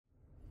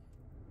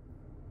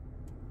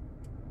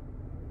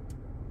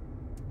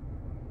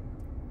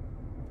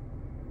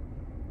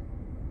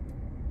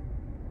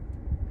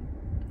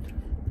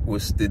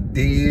What's the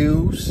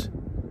deals?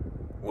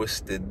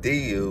 What's the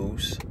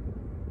deals?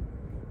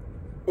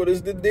 What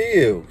is the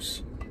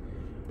deals?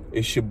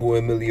 It's your boy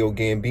Emilio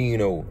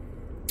Gambino.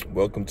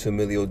 Welcome to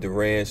Emilio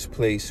Duran's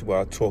place, where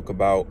I talk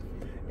about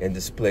and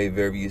display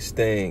various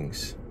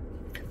things.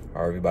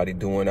 How everybody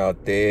doing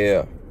out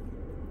there?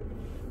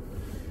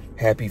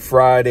 Happy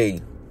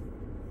Friday.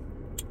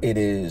 It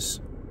is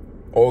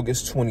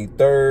August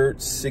 23rd,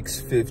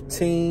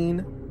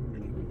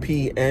 6:15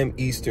 p.m.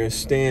 Eastern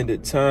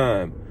Standard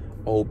Time.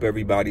 I hope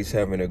everybody's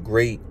having a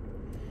great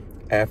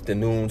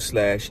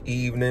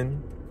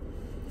afternoon/evening.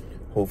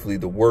 Hopefully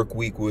the work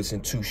week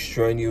wasn't too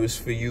strenuous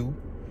for you.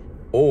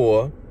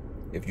 Or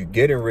if you're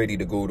getting ready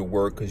to go to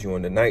work because you're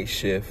on the night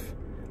shift,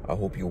 I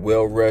hope you're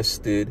well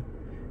rested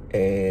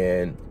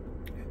and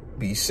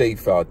be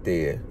safe out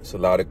there. It's a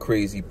lot of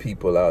crazy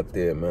people out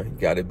there, man. You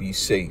got to be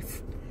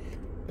safe.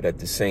 But at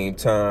the same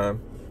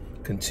time,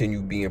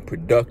 continue being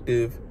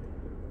productive.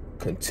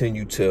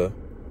 Continue to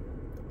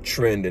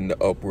trend in the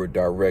upward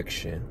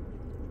direction.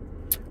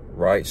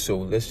 Right? So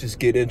let's just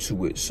get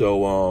into it. So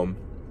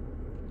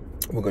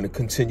we're going to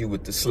continue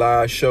with the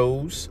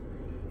slideshows,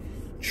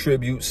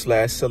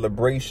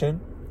 tribute/celebration.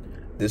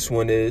 This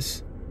one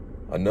is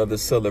another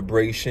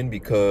celebration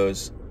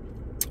because,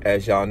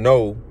 as y'all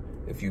know,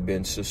 if you've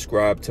been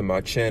subscribed to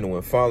my channel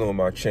and following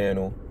my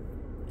channel,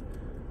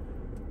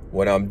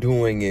 what I'm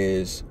doing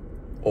is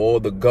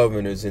all the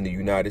governors in the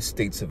United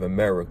States of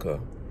America.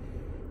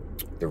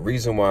 The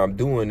reason why I'm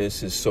doing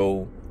this is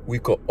so we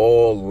could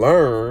all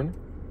learn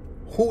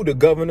who the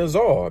governors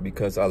are,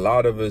 because a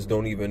lot of us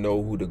don't even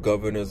know who the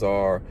governors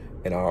are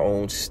in our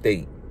own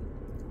state,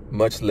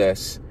 much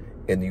less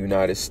in the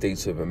United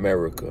States of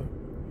America.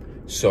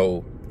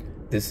 So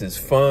this is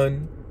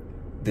fun,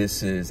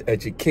 this is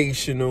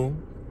educational,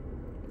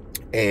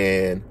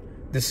 and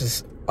this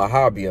is a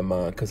hobby of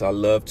mine because I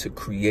love to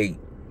create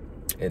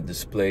and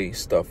display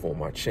stuff on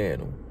my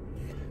channel.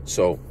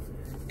 So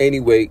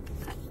anyway,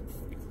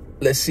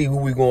 let's see who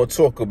we're going to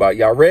talk about.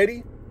 Y'all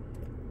ready?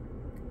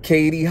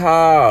 Katie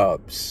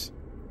Hobbs.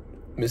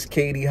 Miss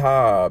Katie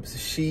Hobbs.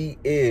 She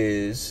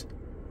is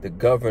the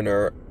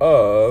governor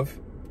of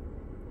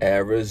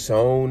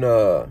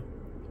Arizona.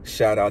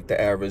 Shout out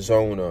to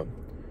Arizona.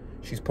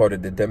 She's part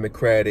of the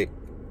Democratic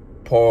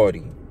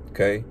Party,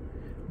 okay?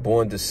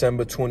 Born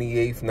December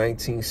 28th,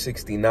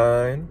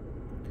 1969.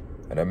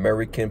 An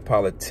American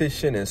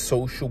politician and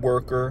social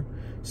worker,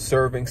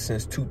 serving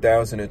since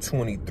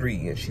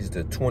 2023. And she's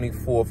the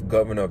 24th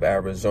governor of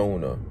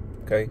Arizona,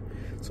 okay?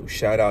 So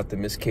shout out to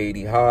Miss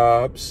Katie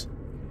Hobbs,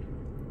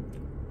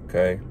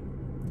 okay,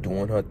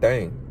 doing her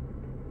thing.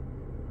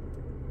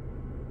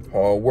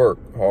 Hard work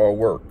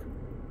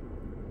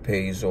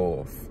pays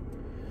off.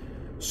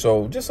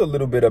 So just a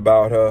little bit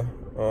about her.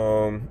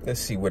 Let's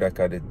see what I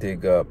got to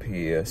dig up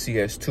here. She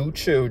has 2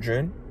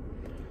 children.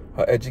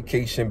 Her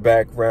education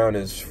background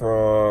is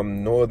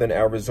from Northern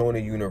Arizona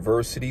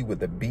University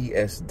with a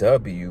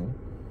BSW.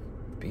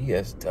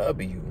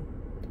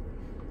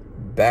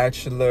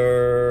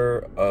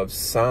 Bachelor of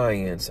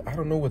Science. I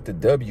don't know what the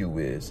W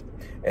is.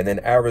 And then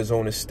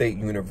Arizona State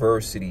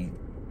University,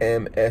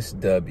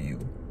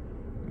 MSW.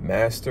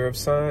 Master of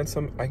Science,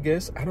 I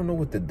guess. I don't know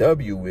what the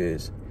W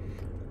is.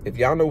 If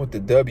y'all know what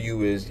the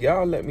W is,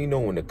 y'all let me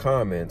know in the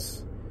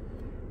comments.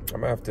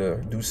 I'm going to have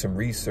to do some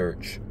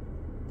research.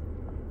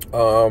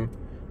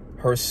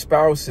 Her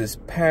spouse is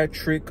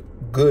Patrick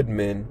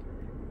Goodman,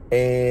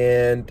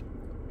 and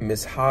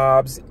Miss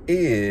Hobbs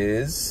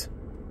is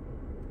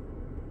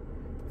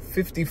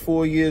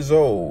 54 years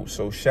old.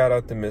 So shout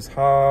out to Miss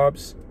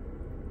Hobbs.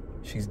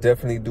 She's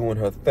definitely doing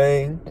her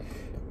thing.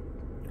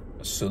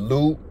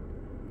 Salute.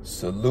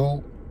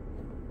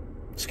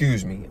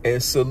 Excuse me.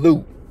 And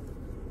salute.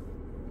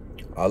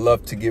 I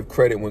love to give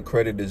credit when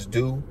credit is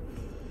due.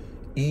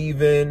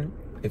 Even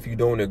if you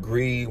don't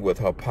agree with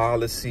her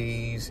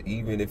policies,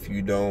 even if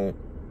you don't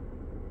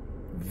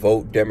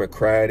vote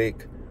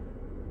Democratic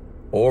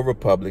or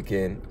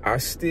Republican, I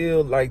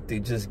still like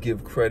to just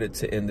give credit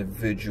to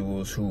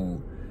individuals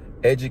who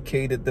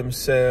educated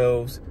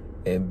themselves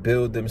and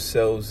build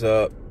themselves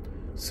up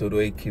so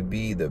they can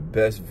be the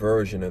best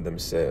version of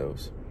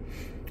themselves.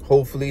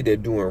 Hopefully they're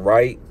doing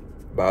right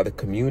by the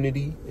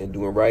community and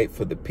doing right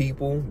for the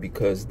people,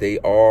 because they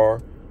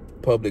are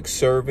public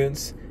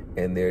servants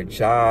and their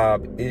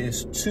job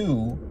is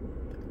to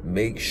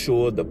make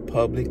sure the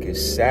public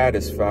is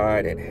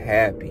satisfied and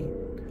happy.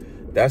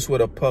 That's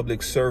what a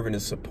public servant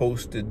is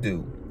supposed to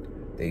do.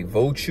 They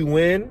vote you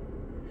in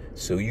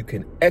so you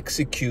can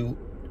execute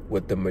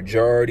what the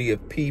majority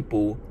of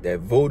people that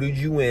voted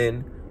you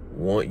in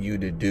want you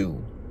to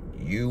do.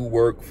 You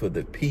work for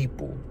the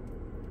people,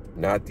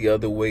 not the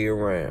other way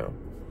around.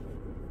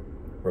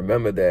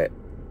 Remember that,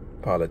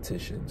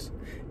 politicians.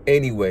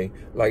 Anyway,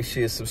 like,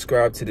 share,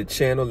 subscribe to the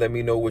channel. Let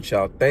me know what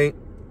y'all think.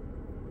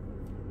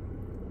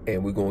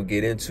 And we're going to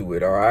get into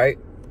it, all right?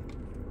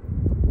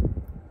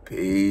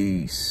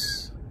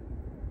 Peace.